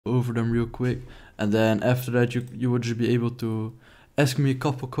over them real quick, and then after that you would just be able to ask me a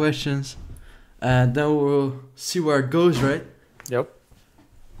couple questions, and then we'll see where it goes, right? Yep.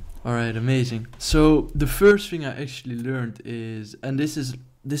 All right, amazing. So the first thing I actually learned is, and this is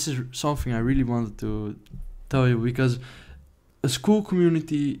something I really wanted to tell you, because a school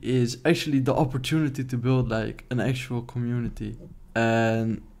community is actually the opportunity to build like an actual community.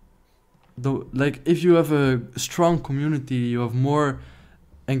 And like if you have a strong community, you have more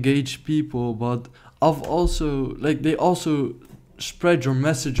engaged people, but I've also like they also spread your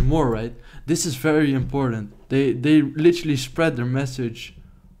message more, right? This is very important. They literally spread their message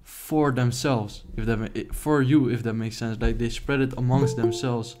for themselves, if for you, if that makes sense. Like they spread it amongst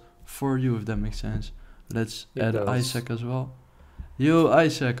themselves for you, if that makes sense. Let's It add does. Isaac as well. Yo,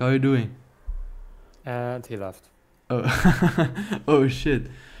 Isaac, how you doing? And he left. Oh, oh shit.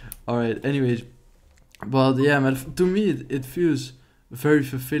 All right. Anyways, but yeah, man. To me, it feels very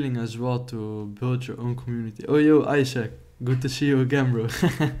fulfilling as well to build your own community. Oh, yo, Isaac, good to see you again, bro.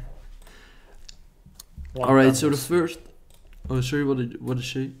 All right. So the first. Oh, sorry. What did you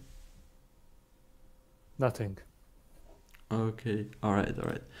say? Nothing. Okay. All right. All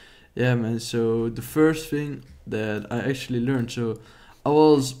right. Yeah, man. So the first thing that I actually learned. So I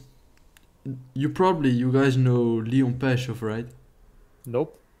was. You guys know Leon Pashov, right?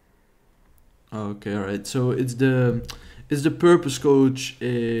 Nope. Okay, all right. So it's the purpose coach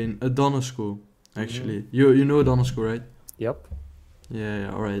in Adana School, actually. You know Adana School, right? Yep.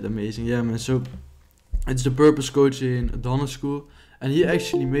 Yeah, all right, amazing. Yeah, man. So it's the purpose coach in Adana School, and he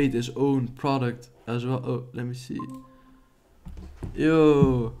actually made his own product as well. Oh, let me see.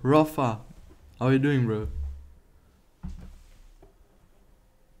 Yo, Rafa, how you doing, bro?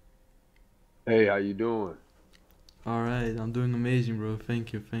 Hey, how you doing? All right, I'm doing amazing, bro.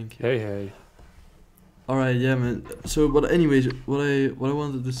 Thank you, thank you. Hey. All right, yeah, man. So, but anyways, what I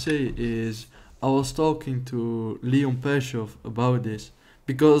wanted to say is I was talking to Leon Pashov about this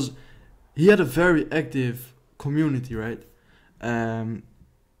because he had a very active community, right? Um,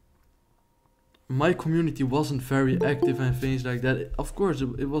 my community wasn't very active and things like that. Of course,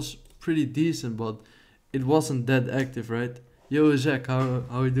 it was pretty decent, but it wasn't that active, right? Yo, Zach,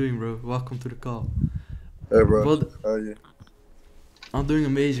 how you doing, bro? Welcome to the call. Hey, bro. But How are you? I'm doing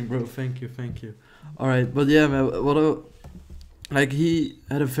amazing, bro. Thank you, thank you. All right, but yeah, man. Like he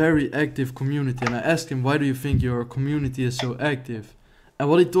had a very active community, and I asked him, "Why do you think your community is so active?" And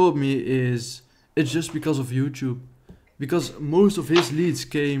what he told me is, it's just because of YouTube, because most of his leads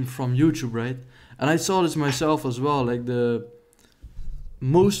came from YouTube, right? And I saw this myself as well. Like the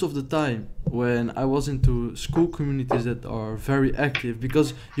most of the time when I was into school communities that are very active,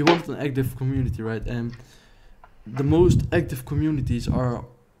 because you want an active community, right? And the most active communities are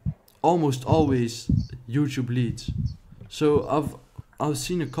almost always YouTube leads. So I've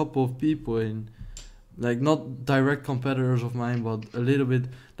seen a couple of people in like not direct competitors of mine, but a little bit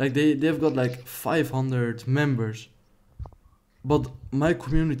like they've got like 500 members, but my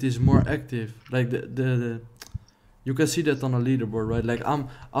community is more active. Like the you can see that on a leaderboard, right? Like I'm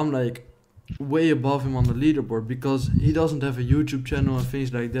like way above him on the leaderboard because he doesn't have a YouTube channel and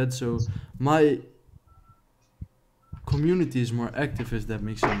things like that. So my community is more active, if that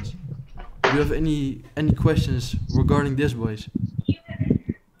makes sense. Do you have any questions regarding this, boys?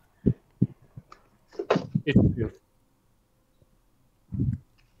 It's clear.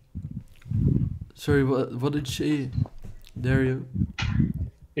 Sorry, what did you say, Dario?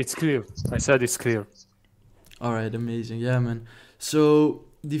 It's clear. I said it's clear. All right, amazing. Yeah, man. So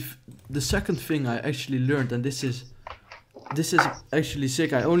the second thing I actually learned, and this is actually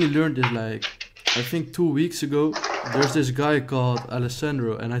sick. I only learned this like I think 2 weeks ago. There's this guy called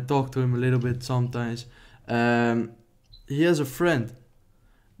Alessandro, and I talk to him a little bit sometimes. He has a friend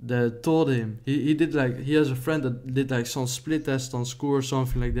that told him he did like he has a friend that did like some split test on Skool or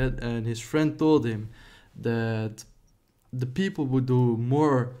something like that, and his friend told him that the people would do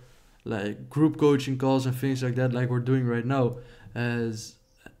more like group coaching calls and things like that, like we're doing right now, as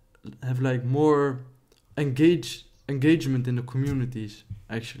have like more engagement in the communities.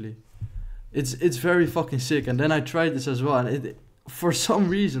 Actually, it's very fucking sick. And then I tried this as well, and it for some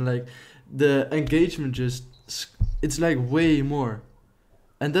reason like the engagement just it's like way more,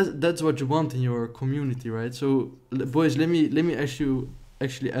 and that's what you want in your community, right? So boys, let me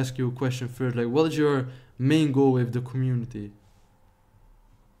actually ask you a question first. Like, what is your main goal with the community?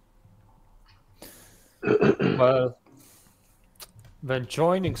 Well, when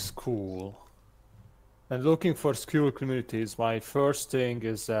joining Skool and looking for school communities, my first thing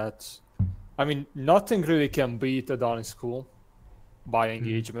is that, I mean, nothing really can beat a Dani School by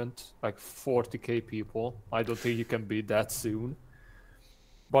engagement, like 40k people. I don't think you can beat that soon.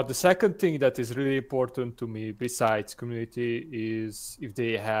 But the second thing that is really important to me besides community is if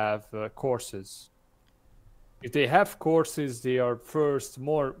they have courses. If they have courses, they are first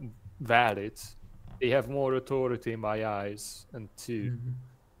more valid. They have more authority in my eyes. And two,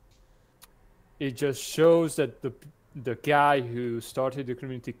 it just shows that the guy who started the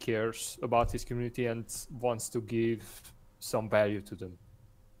community cares about his community and wants to give some value to them.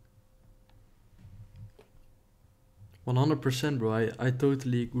 100%, bro. I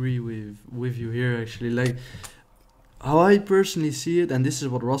totally agree with you here, actually. Like, how I personally see it, and this is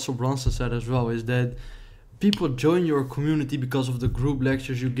what Russell Brunson said as well, is that people join your community because of the group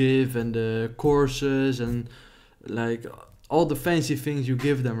lectures you give and the courses and like all the fancy things you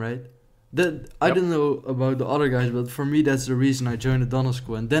give them, right? That I Yep. don't know about the other guys, but for me that's the reason I joined the Donald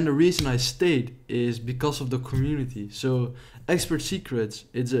School. And then the reason I stayed is because of the community. So Expert Secrets,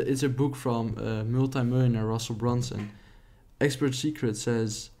 it's a book from multi-millionaire Russell Brunson. Expert Secrets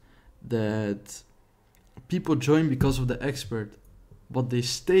says that people join because of the expert, but they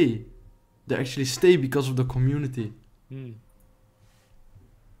actually stay because of the community.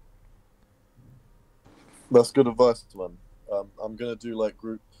 That's good advice, man. I'm gonna do like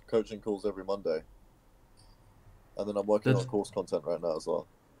group coaching calls every Monday, and then I'm working on course content right now as well.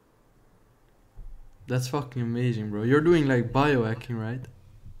 That's fucking amazing, bro. You're doing like biohacking, right?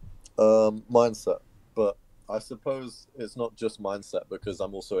 Mindset, but I suppose it's not just mindset because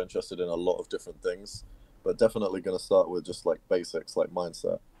I'm also interested in a lot of different things, but definitely gonna start with just like basics like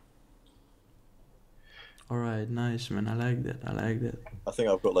mindset. All right, nice, man. I like that. I think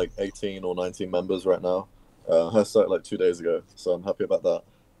I've got like 18 or 19 members right now. I started like 2 days ago, so I'm happy about that.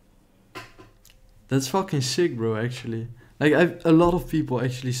 That's fucking sick, bro, actually. Like, a lot of people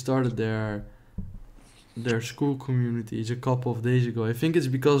actually started their school communities a couple of days ago. I think it's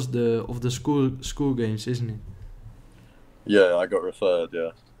because of the school games, isn't it? Yeah, I got referred,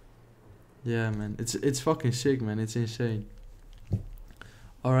 yeah. Yeah, man. It's fucking sick, man. It's insane.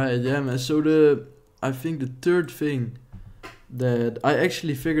 All right, yeah, man. So I think the third thing that I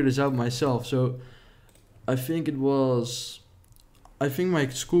actually figured this out myself. So I think my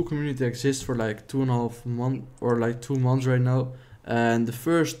school community exists for like 2.5 months or like 2 months right now. And the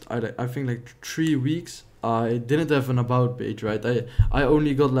first, I think like 3 weeks, I didn't have an about page, right? I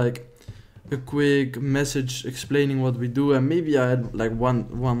only got like a quick message explaining what we do, and maybe I had like one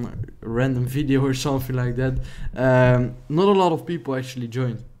random video or something like that. Not a lot of people actually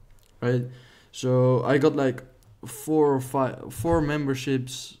joined, right? So I got like 4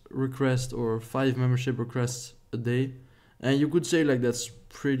 memberships requests or 5 membership requests a day, and you could say like that's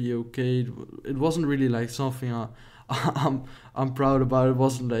pretty okay. It wasn't really like something I'm proud about. It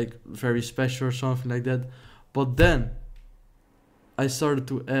wasn't like very special or something like that. But then I started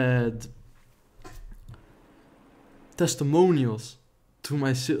to add testimonials to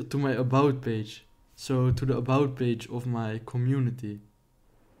my about page. So to the about page of my community.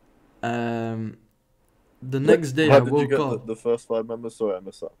 The next day How I did you woke get up. the first 5 members? Sorry, I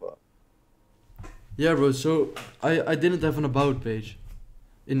missed that part. Yeah, bro. So I didn't have an about page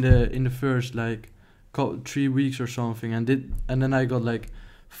in the first like 3 weeks or something, and then I got like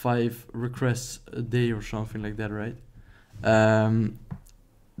 5 requests a day or something like that, right?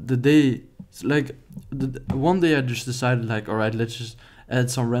 One day I just decided like, all right, let's just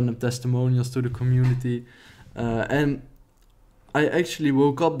add some random testimonials to the community, and I actually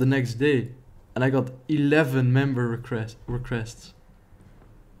woke up the next day and I got 11 member requests.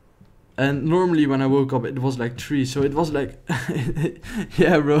 And normally when I woke up, it was like 3, so it was like,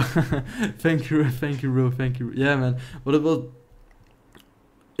 yeah, bro. thank you, bro. Thank you. Yeah, man. But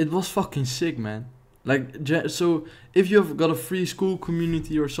it was fucking sick, man. Like, so if you've got a free school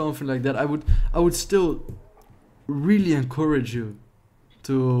community or something like that, I would still really encourage you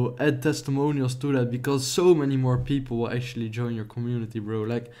to add testimonials to that, because so many more people will actually join your community, bro.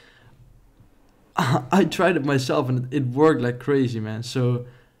 Like, I tried it myself and it worked like crazy, man. So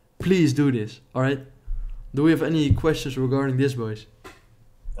please do this, alright? Do we have any questions regarding this, boys?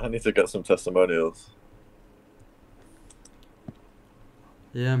 I need to get some testimonials.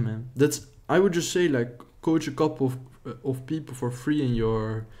 Yeah, man. I would just say like coach a couple of people for free in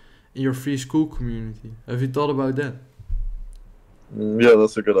your free school community. Have you thought about that? Yeah,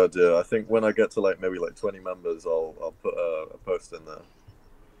 that's a good idea. I think when I get to like maybe like 20 members, I'll put a post in there.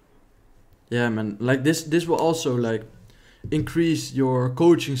 Yeah, man. Like this will also like increase your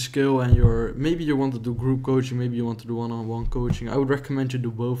coaching skill, and maybe you want to do group coaching, maybe you want to do one-on-one coaching. I would recommend you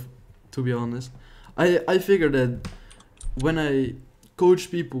do both, to be honest. I figured that when I coach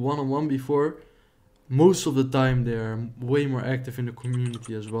people one-on-one before, most of the time they're way more active in the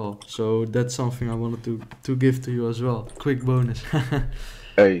community as well. So that's something I wanted to give to you as well. Quick bonus.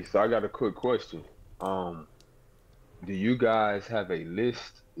 Hey, so I got a quick question. Um, do you guys have a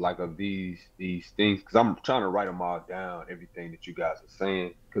list like of these things? Because I'm trying to write them all down, everything that you guys are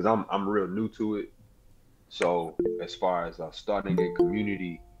saying, because I'm real new to it. So as far as starting a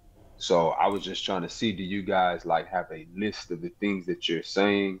community, so I was just trying to see, do you guys like have a list of the things that you're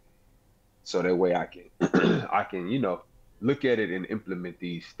saying, so that way I can I can look at it and implement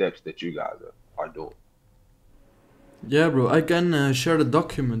these steps that you guys are doing. Yeah, bro. I can share the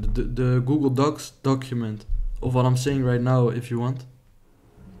document, the Google Docs document of what I'm saying right now, if you want.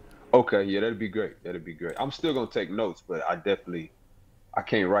 Okay, yeah, that'd be great. That'd be great. I'm still gonna take notes, but I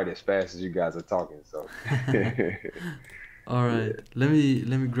can't write as fast as you guys are talking, so All right. yeah. Let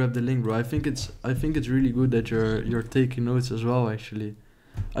me grab the link, bro. I think it's really good that you're taking notes as well. Actually,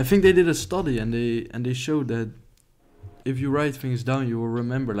 I think they did a study and they showed that if you write things down, you will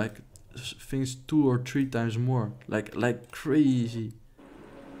remember like things 2 or 3 times more, like crazy.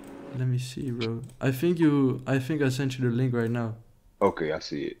 Let me see, bro. I think I sent you the link right now, Okay, I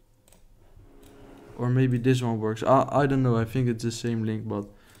see it. or maybe this one works. I don't know. I think it's the same link, but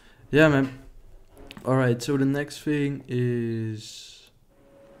yeah, man. All right. So the next thing is,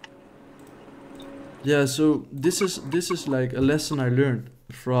 yeah. So this is like a lesson I learned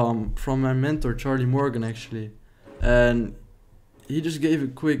from my mentor Charlie Morgan actually, and he just gave a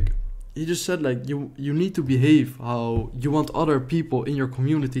quick. He just said like you need to behave how you want other people in your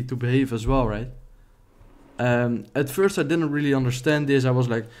community to behave as well, right? At first I didn't really understand this. I was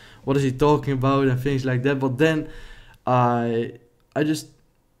like, what is he talking about and things like that. But then I I just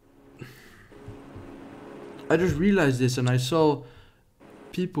I just realized this and I saw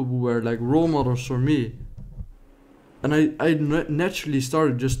people who were like role models for me, and I naturally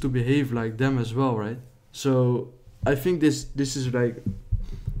started just to behave like them as well, right? So I think this is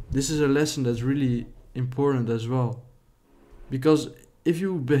a lesson that's really important as well, because if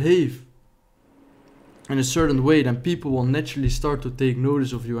you behave in a certain way, then people will naturally start to take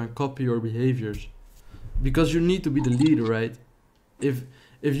notice of you and copy your behaviors, because you need to be the leader, right? if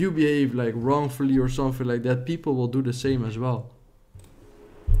if you behave like wrongfully or something like that, people will do the same as well.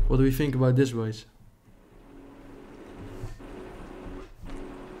 What do we think about this, boys?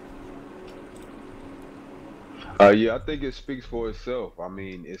 Yeah, I think it speaks for itself. I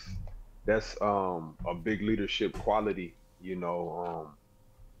mean, that's a big leadership quality,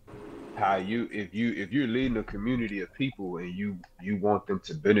 how you if you're leading a community of people and you want them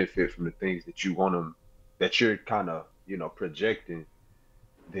to benefit from the things that you want them that you're kind of projecting,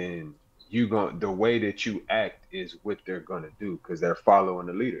 then you going the way that you act is what they're gonna do because they're following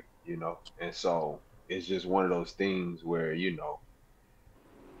the leader, and so it's just one of those things where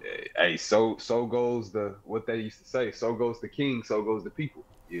hey, so goes the what they used to say, so goes the king, so goes the people,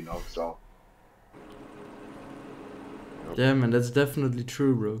 so Yeah, man, that's definitely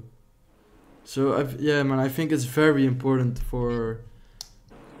true, bro. So yeah, man, I think it's very important for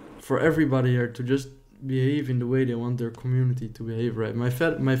everybody here to just behave in the way they want their community to behave, right?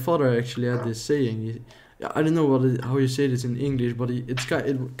 My father actually had this saying. I don't know how you say this in English, but it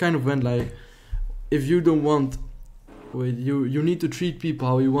kind of went like, if you don't want, wait, you need to treat people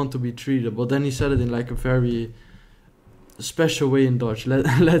how you want to be treated. But then he said it in like a very special way in Dutch.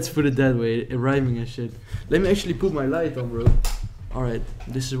 Let's put it that way, rhyming and shit. Let me actually put my light on, bro. All right,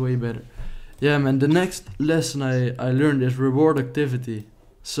 this is way better. Yeah, man. The next lesson I learned is reward activity.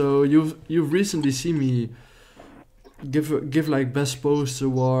 So you've recently seen me give like best post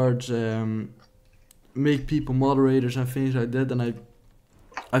awards, make people moderators and things like that, and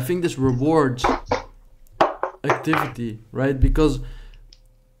I think this rewards activity, right? Because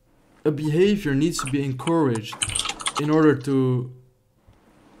a behavior needs to be encouraged in order to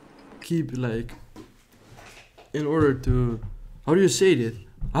keep like in order to how do you say it?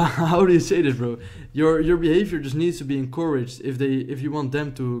 How do you say this, bro? Your behavior just needs to be encouraged if you want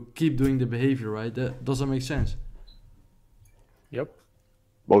them to keep doing the behavior, right? Does that make sense? Yep.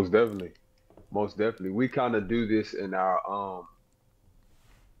 most definitely, most definitely, we kind of do this in our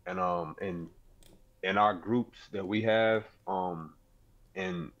and in our groups that we have,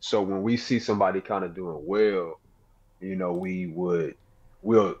 and so when we see somebody kind of doing well, we'll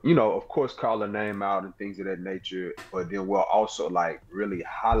of course call their name out and things of that nature, but then we'll also like really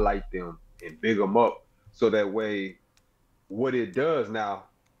highlight them and big them up, so that way what it does now,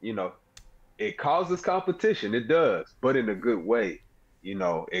 you know it causes competition, it does, but in a good way.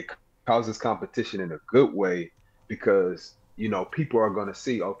 It causes competition in a good way, because people are going to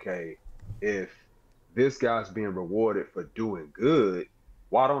see, okay, if this guy's being rewarded for doing good,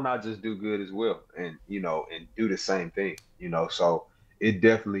 why don't I just do good as well, and and do the same thing, so it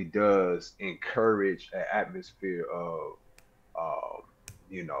definitely does encourage an atmosphere of um,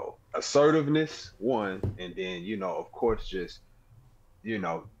 you know, assertiveness, one, and then, you know, of course, just, you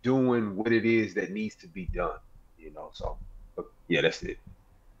know, doing what it is that needs to be done, you know. So, but yeah, that's it.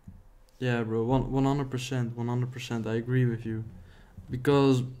 Yeah, bro, 100%, 100%. I agree with you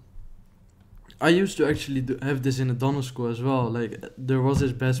because I used to actually have this in a Donner school as well. Like there was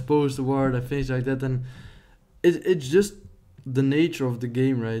this best post award and things like that, and it's just the nature of the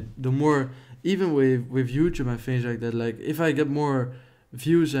game, right? The more, even with YouTube and things like that, like if I get more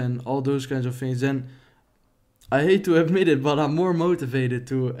views and all those kinds of things, then I hate to admit it, but I'm more motivated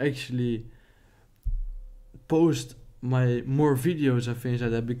to actually post my more videos and things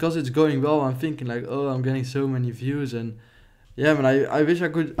like that because it's going well. I'm thinking like, oh, I'm getting so many views, and yeah, man, I wish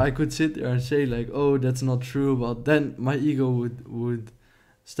I could sit there and say like, oh, that's not true, but then my ego would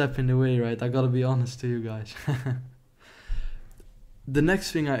step in the way, right? I gotta be honest to you guys. The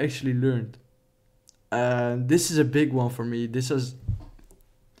next thing I actually learned, and this is a big one for me.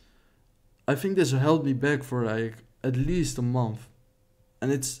 I think this held me back for like at least a month,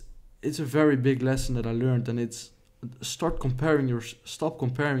 and it's a very big lesson that I learned, and it's stop comparing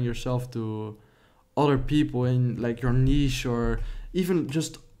yourself to other people in like your niche or even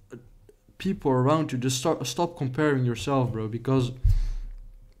just people around you. Just stop comparing yourself, bro, because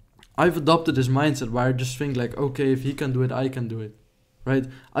I've adopted this mindset where I just think like, okay, if he can do it, I can do it, right?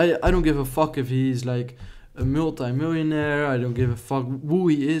 I don't give a fuck if he's like a multi-millionaire. I don't give a fuck who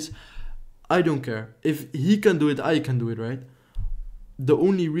he is. I don't care. If he can do it, I can do it, right? The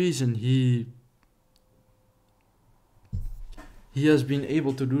only reason he has been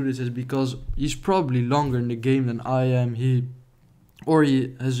able to do this is because he's probably longer in the game than I am. He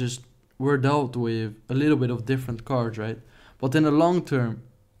has just, we're dealt with a little bit of different cards, right? But in the long term,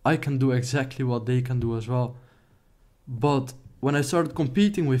 I can do exactly what they can do as well. But when I started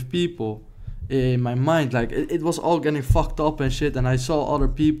competing with people, in my mind, like it was all getting fucked up and shit, and I saw other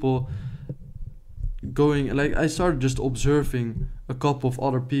people going, like I started just observing a couple of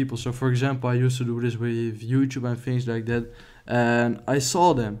other people. So for example, I used to do this with YouTube and things like that, and I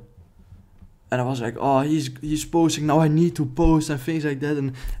saw them and I was like, oh, he's posting, now I need to post and things like that,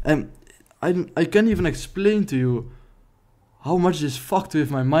 and I can't even explain to you how much this fucked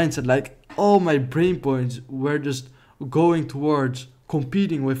with my mindset. Like all my brain points were just going towards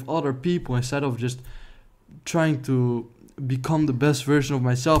competing with other people instead of just trying to become the best version of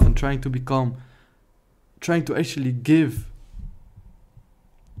myself and trying to actually give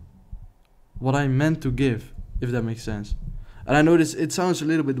what I meant to give, if that makes sense. And I know it sounds a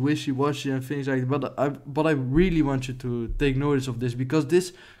little bit wishy-washy and things like that, but I really want you to take notice of this, because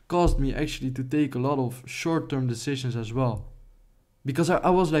this caused me actually to take a lot of short-term decisions as well. Because I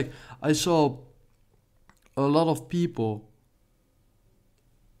was like, I saw a lot of people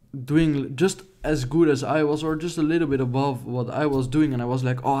doing just as good as I was, or just a little bit above what I was doing, and I was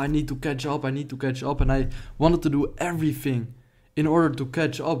like, oh, I need to catch up, and I wanted to do everything in order to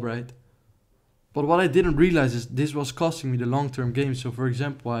catch up, right? But what I didn't realize is this was costing me the long-term game. So for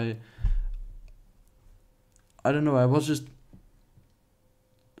example, I don't know, I was just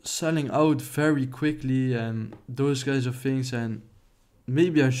selling out very quickly and those kinds of things, and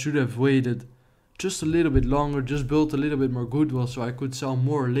maybe I should have waited just a little bit longer, just built a little bit more goodwill so I could sell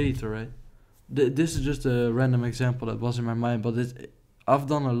more later, right? This is just a random example that was in my mind, but I've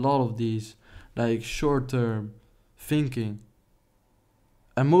done a lot of these, like short-term thinking.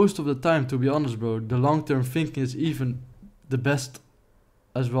 And most of the time, to be honest, bro, the long-term thinking is even the best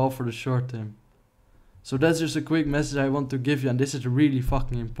as well for the short-term. So that's just a quick message I want to give you, and this is really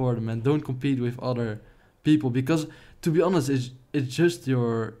fucking important, man. Don't compete with other people, because to be honest, it's just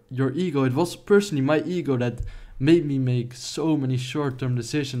your ego. It was personally my ego that made me make so many short-term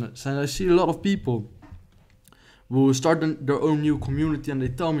decisions. And I see a lot of people who start their own new community and they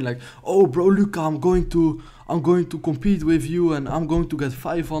tell me like, oh bro, Luca, I'm going to compete with you and I'm going to get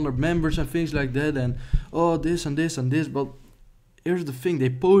 500 members and things like that, and oh, this and this and this. But here's the thing, they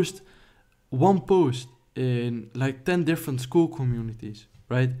post one post in like 10 different Skool communities,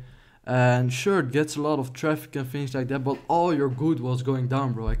 right? And sure, it gets a lot of traffic and things like that, but all your goodwill's going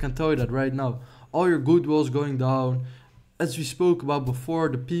down, bro. I can tell you that right now. All your goodwill's going down. As we spoke about before,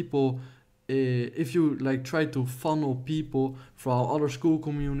 the people, if you like try to funnel people from other Skool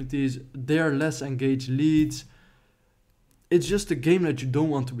communities, they're less engaged leads. It's just a game that you don't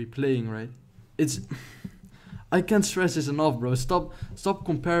want to be playing, right? I can't stress this enough, bro. Stop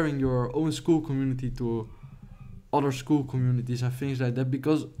comparing your own Skool community to other Skool communities and things like that,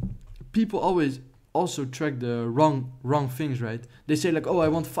 because people always also track the wrong things, right? They say like, oh, I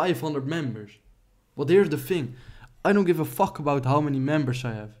want 500 members. But here's the thing, I don't give a fuck about how many members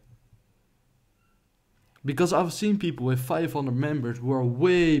I have. because I've seen people with 500 members who are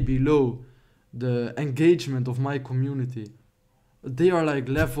way below the engagement of my community. They are like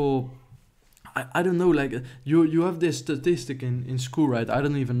level, I don't know, like you have this statistic in school, right? I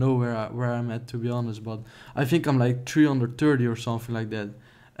don't even know where I'm at, to be honest, but I think I'm like 330 or something like that.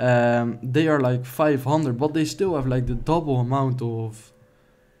 They are like 500, but they still have like the double amount of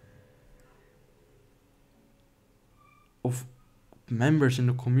members in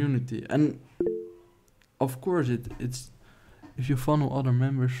the community. And of course it's if you funnel other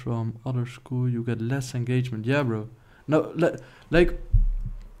members from other school, you get less engagement. Yeah, bro. No, like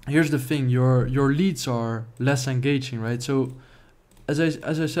here's the thing, your leads are less engaging, right? So as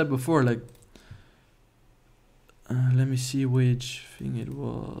I said before, like let me see which thing it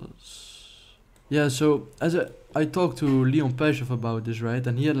was. Yeah, so as I talked to Leon Peshev about this, right?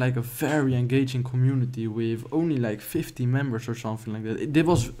 And he had like a very engaging community with only like 50 members or something like that. It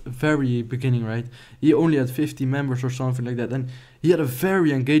was very beginning, right? He only had 50 members or something like that. And he had a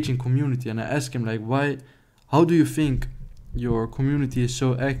very engaging community. And I asked him like, how do you think your community is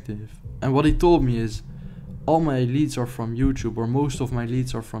so active? And what he told me is, all my leads are from YouTube, or most of my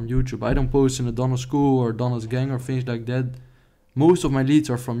leads are from YouTube. I don't post in a Donna's School or Donna's Gang or things like that. Most of my leads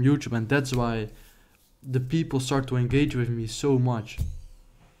are from YouTube, and that's why the people start to engage with me so much.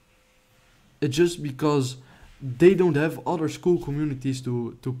 It's just because they don't have other school communities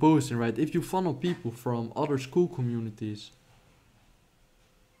to post in, right? If you funnel people from other school communities,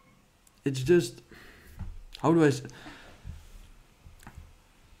 it's just, how do I say,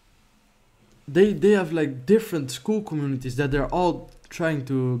 they have like different school communities that they're all trying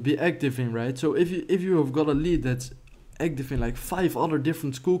to be active in, right? So if you have got a lead that's active in like 5 other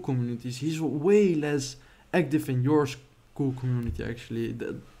different school communities, he's way less active in your school community, actually.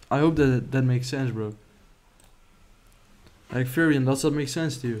 I hope that makes sense, bro. Like, Furion, does that make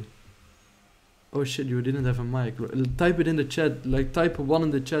sense to you? Oh shit, you didn't have a mic. Type it in the chat, like type 1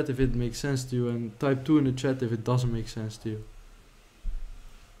 in the chat if it makes sense to you, and type 2 in the chat if it doesn't make sense to you.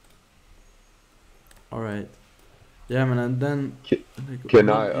 Alright. Yeah, man, and then... Can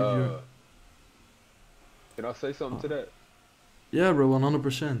I say something to that? Yeah, bro,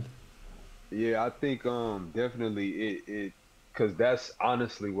 100%. Yeah, I think definitely it because that's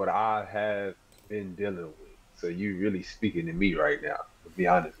honestly what I have been dealing with. So you really speaking to me right now, to be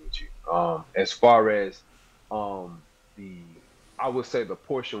honest with you. As far as I would say the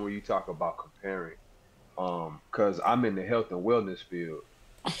portion where you talk about comparing, because I'm in the health and wellness field,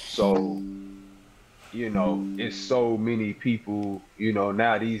 so it's so many people,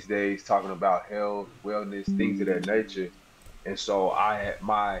 now these days talking about health, wellness, things of that nature. And so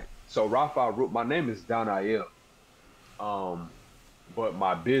Rafa Root, my name is Danael, but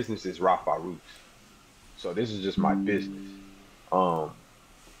my business is Rafa Roots. So this is just my business. Yeah,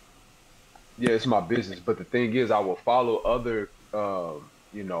 it's my business. But the thing is, I will follow other,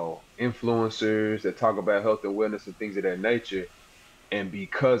 influencers that talk about health and wellness and things of that nature. And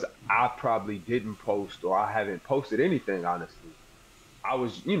because I probably didn't post, or I haven't posted anything, honestly, I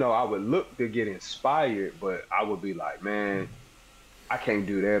was, I would look to get inspired, but I would be like, man, I can't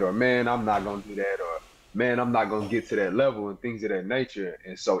do that, or man, I'm not going to do that, or man, I'm not going to get to that level and things of that nature.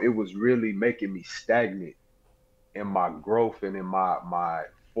 And so it was really making me stagnant in my growth and in my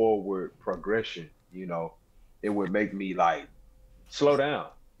forward progression. It would make me like slow down,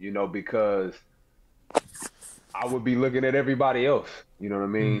 because I would be looking at everybody else, you know what I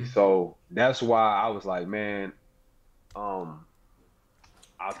mean? So that's why I was like, man, I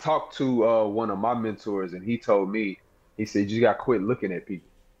talked to one of my mentors, and he told me, he said, you got to quit looking at people.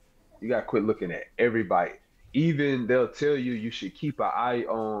 You got to quit looking at everybody. Even they'll tell you should keep an eye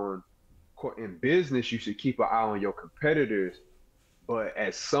on, in business, you should keep an eye on your competitors. But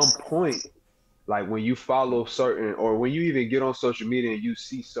at some point, like when you follow certain, or when you even get on social media and you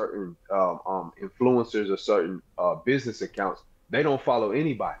see certain influencers or certain business accounts, they don't follow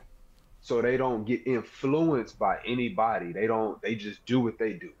anybody. So they don't get influenced by anybody. They just do what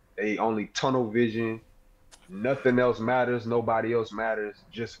they do. They only tunnel vision. Nothing else matters. Nobody else matters.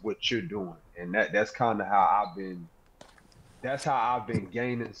 Just what you're doing. And that's kind of how I've been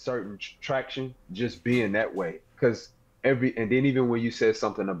gaining certain traction, just being that way. Because and then even when you said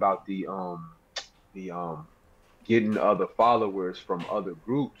something about the getting other followers from other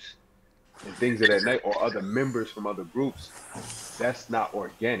groups and things of that nature, or other members from other groups, that's not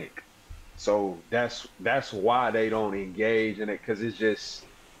organic. So that's why they don't engage in it, because it's just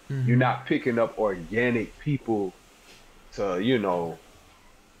you're not picking up organic people to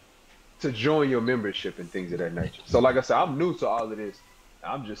to join your membership and things of that nature. So like I said, I'm new to all of this.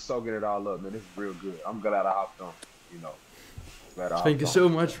 I'm just soaking it all up, man. This is real good. I'm glad I hopped on. Glad I hopped Thank you on. so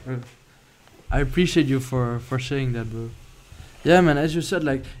much, bro. I appreciate you for saying that, bro. Yeah, man. As you said,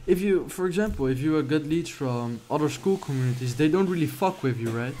 like if you, for example, if you get leads from other school communities, they don't really fuck with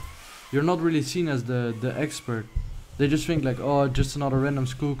you, right? You're not really seen as the expert. They just think like, oh, just another random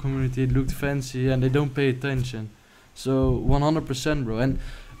school community. It looked fancy, and they don't pay attention. So 100%, bro. And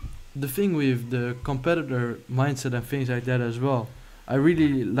the thing with the competitor mindset and things like that as well, I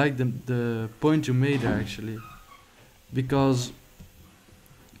really like the point you made there actually, because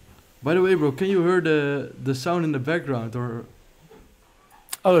by the way, bro, can you hear the sound in the background or?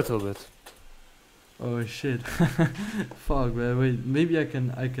 A little bit. Oh shit! Fuck, man. Wait, maybe I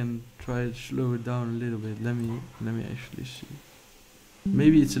can try to slow it down a little bit. Let me actually see.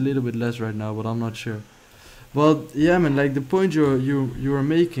 Maybe it's a little bit less right now, but I'm not sure. But yeah, man, like the point you were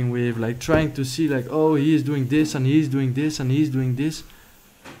making with like trying to see like, oh, he is doing this and he's doing this and he's doing this.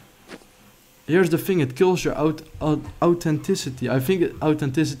 Here's the thing: it kills your authenticity. I think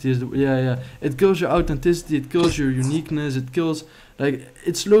authenticity is the yeah. It kills your authenticity. It kills your uniqueness. It kills like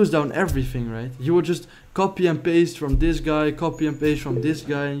it slows down everything, right? You would just copy and paste from this guy, copy and paste from this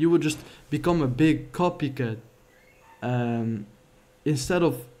guy, and you would just become a big copycat. Instead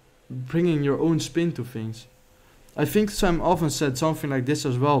of bringing your own spin to things. I think Sam often said something like this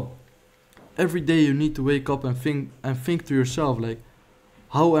as well. Every day you need to wake up and think to yourself like,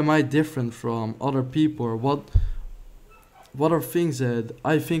 how am I different from other people, or what are things that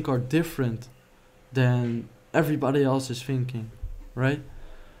I think are different than everybody else is thinking, right?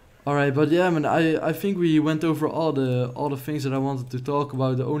 All right, but yeah, man, I think we went over all the things that I wanted to talk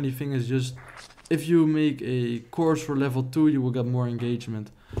about. The only thing is just if you make a course for level 2, you will get more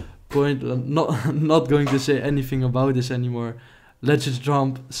engagement. Not going to say anything about this anymore. Let's just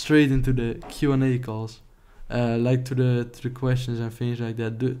jump straight into the Q&A calls, like to the questions and things like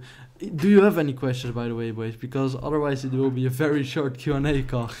that. Do you have any questions, by the way, boys? Because otherwise it will be a very short Q&A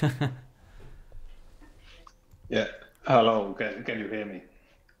call. Yeah. Hello. Can you hear me?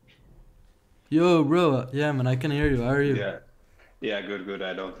 Yo, bro. Yeah, man, I can hear you. How are you? Yeah. Yeah. Good.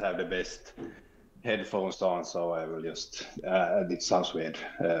 I don't have the best headphones on, so I will just. It sounds weird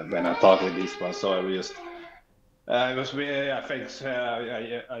when I talk with this one, so I will just. It was thanks.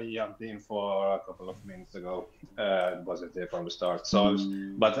 I jumped in for a couple of minutes ago. Wasn't there from the start. So,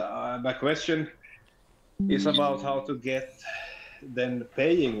 but my question is about how to get then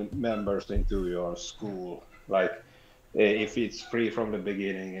paying members into your school. Like, if it's free from the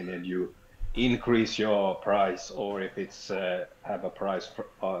beginning and then you increase your price, or if it's have a price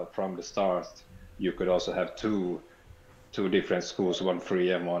from the start. You could also have two different schools, one free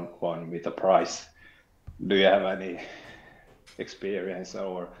and one with a price. Do you have any experience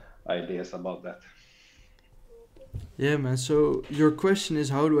or ideas about that? Yeah, man. So your question is,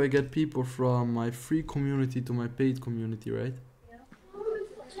 how do I get people from my free community to my paid community, right?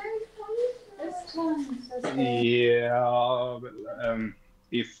 Yeah.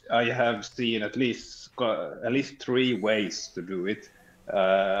 If I have seen at least 3 ways to do it.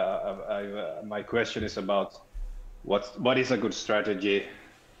 My question is about what is a good strategy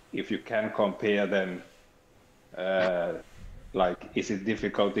if you can compare them. Like, is it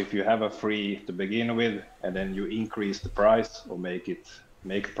difficult if you have a free to begin with and then you increase the price or make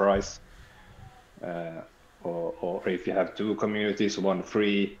price, or if you have 2 communities, one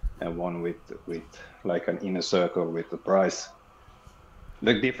free and one with like an inner circle with the price,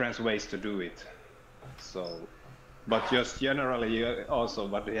 the different ways to do it. So. But just generally, also,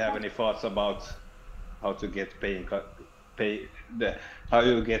 but do you have any thoughts about how to get how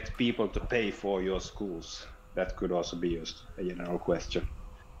you get people to pay for your schools? That could also be just a general question.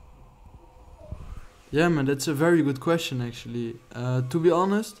 Yeah, man, that's a very good question, actually. To be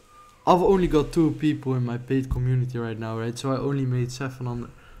honest, I've only got 2 people in my paid community right now, right? So I only made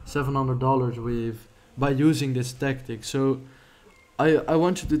 $700 by using this tactic. So I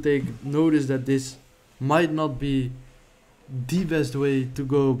want you to take notice that this might not be the best way to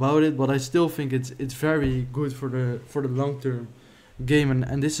go about it, but I still think it's very good for the long term game,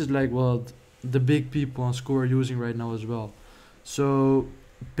 and this is like what the big people on Skool are using right now as well. So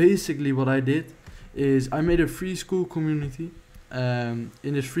basically what I did is I made a free school community. In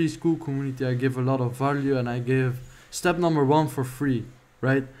this free school community I give a lot of value, and I give step number 1 for free,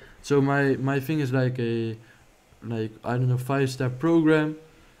 right? So my thing is like I don't know, 5-step program.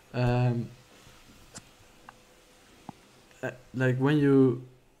 Like when you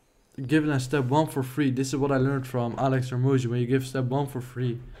give them step 1 for free, this is what I learned from Alex Ramosi. When you give step 1 for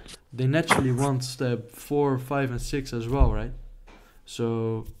free, they naturally want step 4, 5, and 6 as well, right?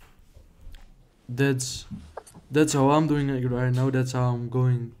 So that's how I'm doing it right now. That's how I'm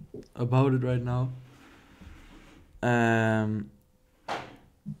going about it right now.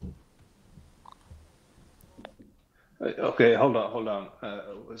 Okay, hold on.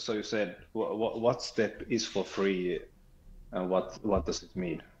 So you said what step is for free, and what does it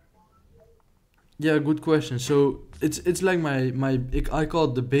mean? Yeah, good question. So it's like I call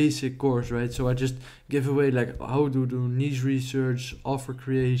it the basic course, right? So I just give away like how to do niche research, offer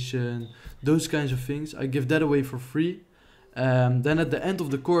creation, those kinds of things. I give that away for free. Then at the end of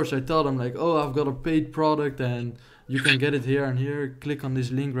the course, I tell them like, oh, I've got a paid product and you can get it here and here. Click on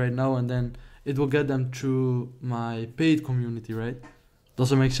this link right now, and then it will get them through my paid community, right? Does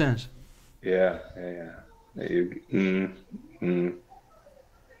that make sense? Yeah. You, mm.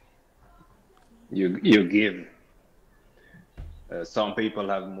 You give. Some people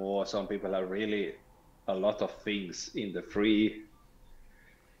have more. Some people have really a lot of things in the free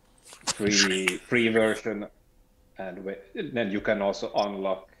version, and then you can also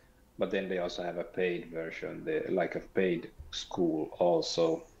unlock. But then they also have a paid version, like a paid school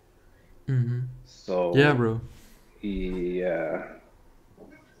also. Mm-hmm. So Yeah, bro. yeah,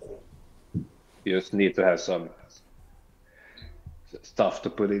 you just need to have some stuff to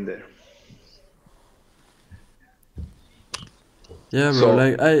put in there. Yeah, bro. So-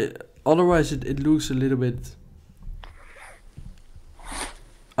 Like otherwise it looks a little bit.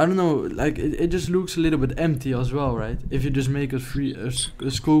 I don't know. Like it just looks a little bit empty as well, right? If you just make a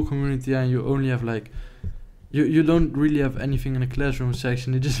school community and you only have like, you don't really have anything in the classroom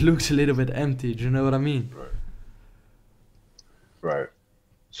section. It just looks a little bit empty. Do you know what I mean? Right.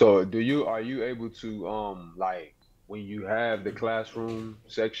 So are you able to like when you have the classroom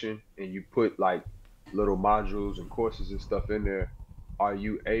section and you put like little modules and courses and stuff in there, are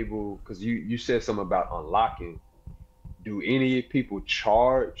you able, because you said something about unlocking, do any people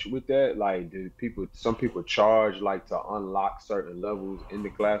charge with that? Like some people charge like to unlock certain levels in the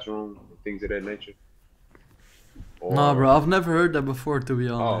classroom and things of that nature? Nah, Or bro. I've never heard that before, to be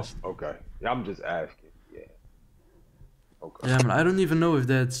oh, honest. okay. Yeah, I'm just asking. Yeah. Okay. Yeah, man. I don't even know if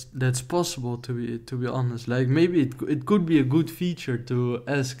that's possible, to be honest. Like maybe it could be a good feature to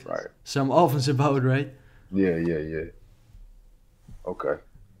ask Right. some offense about, right? Yeah. Okay.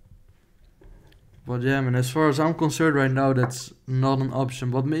 But yeah, man, as far as I'm concerned right now, that's not an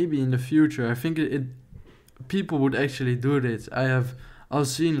option. But maybe in the future, I think people would actually do this. I've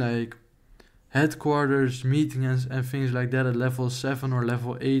seen like headquarters meetings and things like that at level 7 or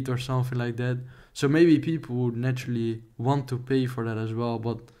level 8 or something like that. So maybe people would naturally want to pay for that as well.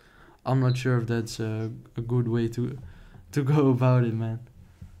 But I'm not sure if that's a good way to go about it, man.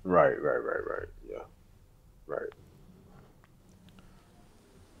 Right. Yeah. Right.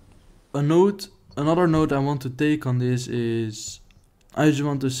 Another note I want to take on this is, I just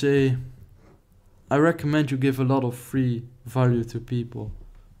want to say, I recommend you give a lot of free value to people.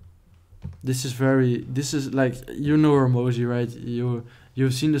 This is like, you know Hermosi, right?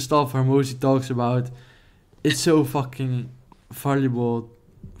 You've seen the stuff Hermosi talks about. It's so fucking valuable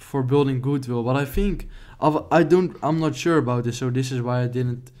for building goodwill. But I think I'm not sure about this, so this is why I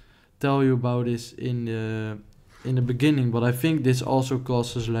didn't tell you about this in the beginning. But I think this also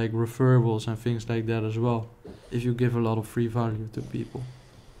causes like referrals and things like that as well, if you give a lot of free value to people.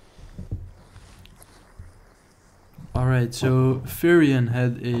 Alright, so Furion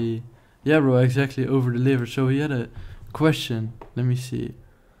had a... Yeah, bro, exactly, over-delivered. So he had a question. Let me see.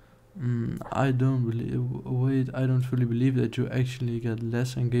 I don't fully believe that you actually get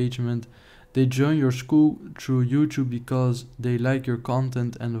less engagement. They join your school through YouTube because they like your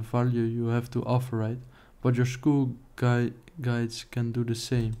content and the value you have to offer, right? But your school guides can do the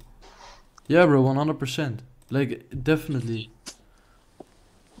same. Yeah, bro, 100%. Like, definitely.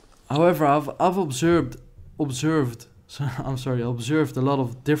 However, I've observed a lot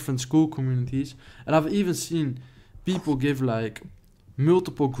of different school communities, and I've even seen people give like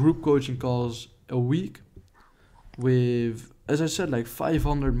multiple group coaching calls a week with, as I said, like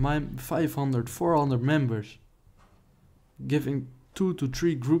 400 members, giving 2 to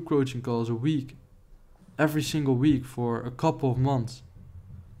 3 group coaching calls a week, every single week for a couple of months,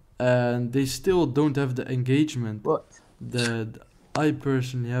 and they still don't have the engagement that I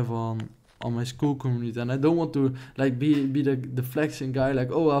personally have on my school community. And I don't want to like be the flexing guy,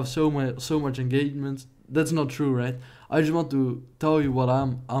 like, oh, I have so much engagement. That's not true, right? I just want to tell you what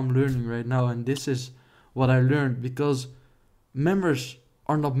I'm learning right now, and this is what I learned, because members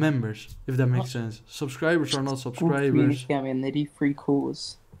are not members, if that makes sense. Subscribers are not subscribers. And they do free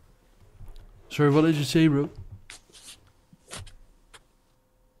calls. Sorry, what did you say, bro?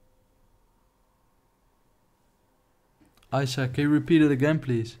 Isaac, can you repeat it again,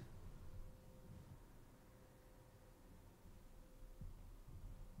 please?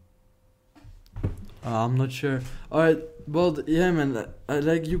 I'm not sure. Alright, But yeah, man,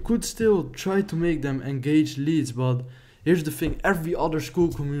 like you could still try to make them engage leads, but here's the thing: every other school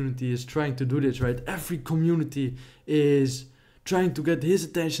community is trying to do this, right? Every community is trying to get his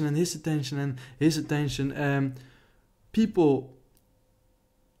attention and his attention and his attention, and people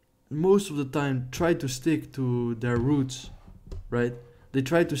most of the time try to stick to their roots, right? They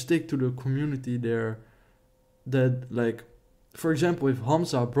try to stick to the community there. That, like, for example, if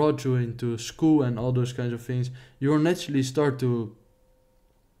Hamza brought you into school and all those kinds of things, you'll naturally start to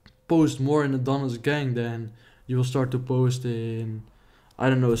post more in the Donna's gang than you will start to post in, I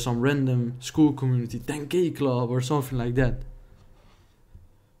don't know, some random school community, 10K club or something like that.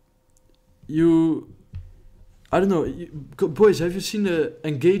 I don't know, boys, have you seen the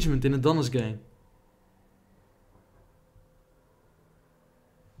engagement in the Donna's gang?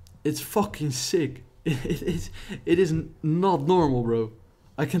 It's fucking sick. It is not normal, bro.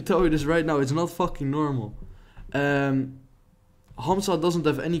 I can tell you this right now. It's not fucking normal. Hamza doesn't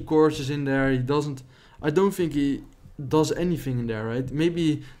have any courses in there. He doesn't. I don't think he does anything in there, right?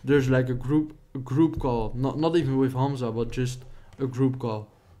 Maybe there's like a group call, not even with Hamza, but just a group call.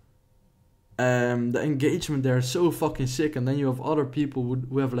 The engagement there is so fucking sick, and then you have other people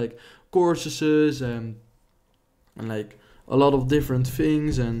who have like courses and like a lot of different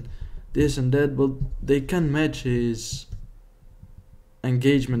things and this and that, but they can match his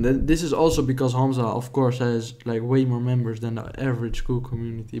engagement. And this is also because Hamza, of course, has like way more members than the average school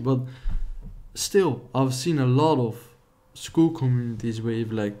community. But still, I've seen a lot of school communities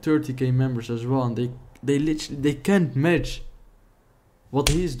with like 30K members as well, and they literally can't match what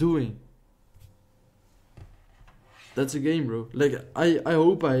he's doing. That's a game, bro. Like I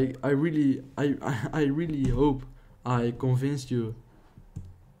hope I really hope I convinced you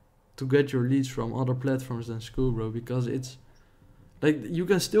to get your leads from other platforms than Skool, bro, because it's like you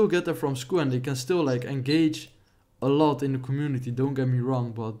can still get them from Skool and they can still like engage a lot in the community, don't get me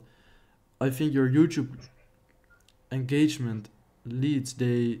wrong, but I think your YouTube engagement leads,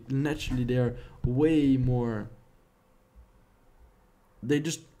 they're way more, they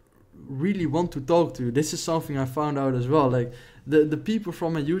just really want to talk to you. This is something I found out as well. Like the people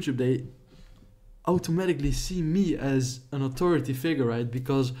from my YouTube, they automatically see me as an authority figure, right?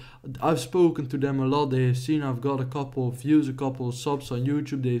 Because I've spoken to them a lot. They've seen I've got a couple of views, a couple of subs on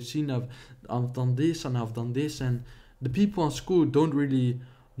YouTube. They've seen I've done this and I've done this, and the people on Skool don't really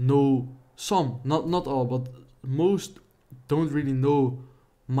know, some, not all, but most don't really know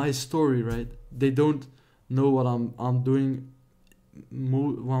my story, right? They don't know what I'm doing,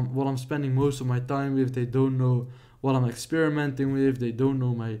 what I'm spending most of my time with. They don't know what I'm experimenting with. They don't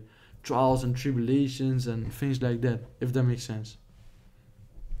know my trials and tribulations and things like that, if that makes sense.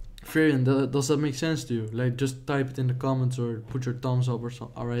 Farian, does that make sense to you? Like, just type it in the comments or put your thumbs up or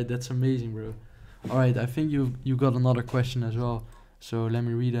something. Alright, that's amazing, bro. Alright, I think you got another question as well, so let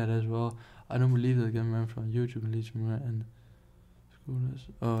me read that as well. I don't believe that I can remember from YouTube and leads more and Skool is,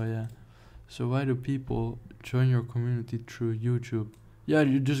 oh yeah. So why do people join your community through YouTube? Yeah,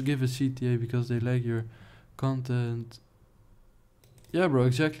 you just give a CTA because they like your content. Yeah, bro,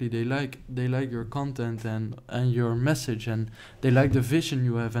 exactly. They like your content and your message, and they like the vision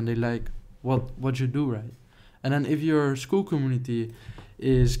you have, and they like what you do, right? And then if your school community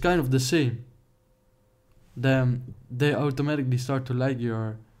is kind of the same, then they automatically start to like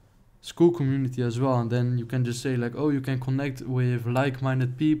your school community as well. And then you can just say like, oh, you can connect with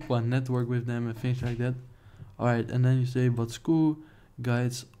like-minded people and network with them and things like that. Alright, and then you say, but school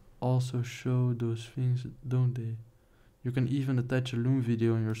guides also show those things, don't they? You can even attach a Loom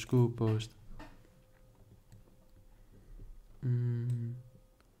video in your school post.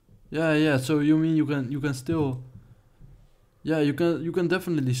 Yeah. So you mean you can still, yeah, you can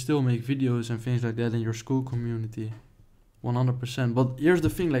definitely still make videos and things like that in your school community, 100%. But here's the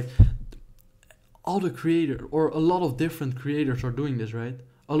thing, like, all the creators or a lot of different creators are doing this, right?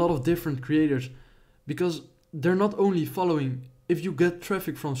 A lot of different creators, because they're not only following. If you get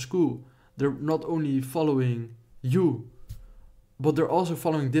traffic from Skool, they're not only following you, but they're also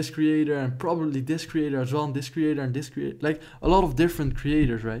following this creator and probably this creator as well, and this creator and this creator, like a lot of different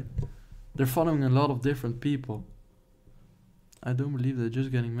creators, right? They're following a lot of different people. I don't believe that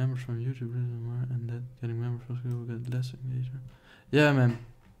just getting members from YouTube and that getting members from Skool will get less engagement. Yeah, man.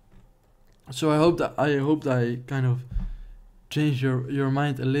 So I hope that I kind of changed your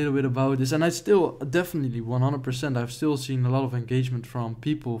mind a little bit about this, and I still definitely 100%. I've still seen a lot of engagement from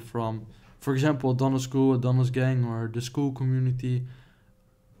people from, for example, Donna's Skool, Donna's gang, or the school community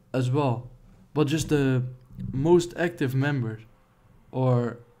as well. But just the most active members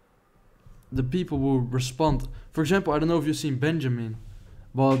or the people who respond. For example, I don't know if you've seen Benjamin,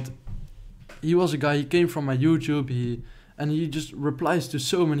 but he was a guy. He came from my YouTube. He just replies to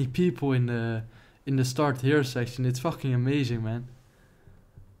so many people in the start here section. It's fucking amazing, man.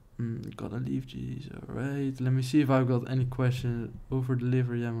 Gotta leave, jeez. Alright, let me see if I've got any questions over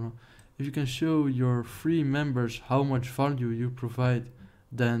delivery. If you can show your free members how much value you provide,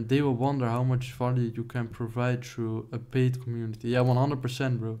 then they will wonder how much value you can provide through a paid community. Yeah,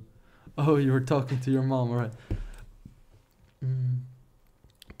 100%, bro. Oh, you were talking to your mom, alright.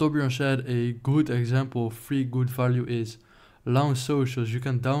 Torbjorn said a good example of free good value is Lounge Socials. You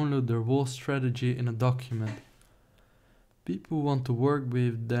can download their whole strategy in a document. People who want to work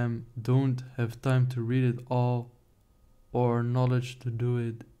with them don't have time to read it all or knowledge to do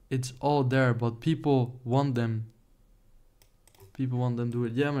it. It's all there, but people want them. People want them to do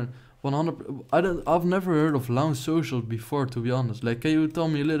it. Yeah, man. 100. I've never heard of Lounge Socials before, to be honest. Like, can you tell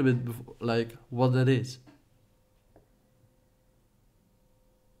me a little bit, like, what that is?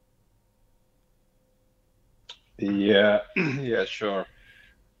 Yeah, yeah, sure.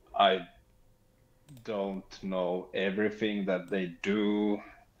 I don't know everything that they do,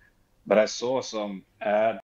 but I saw some ad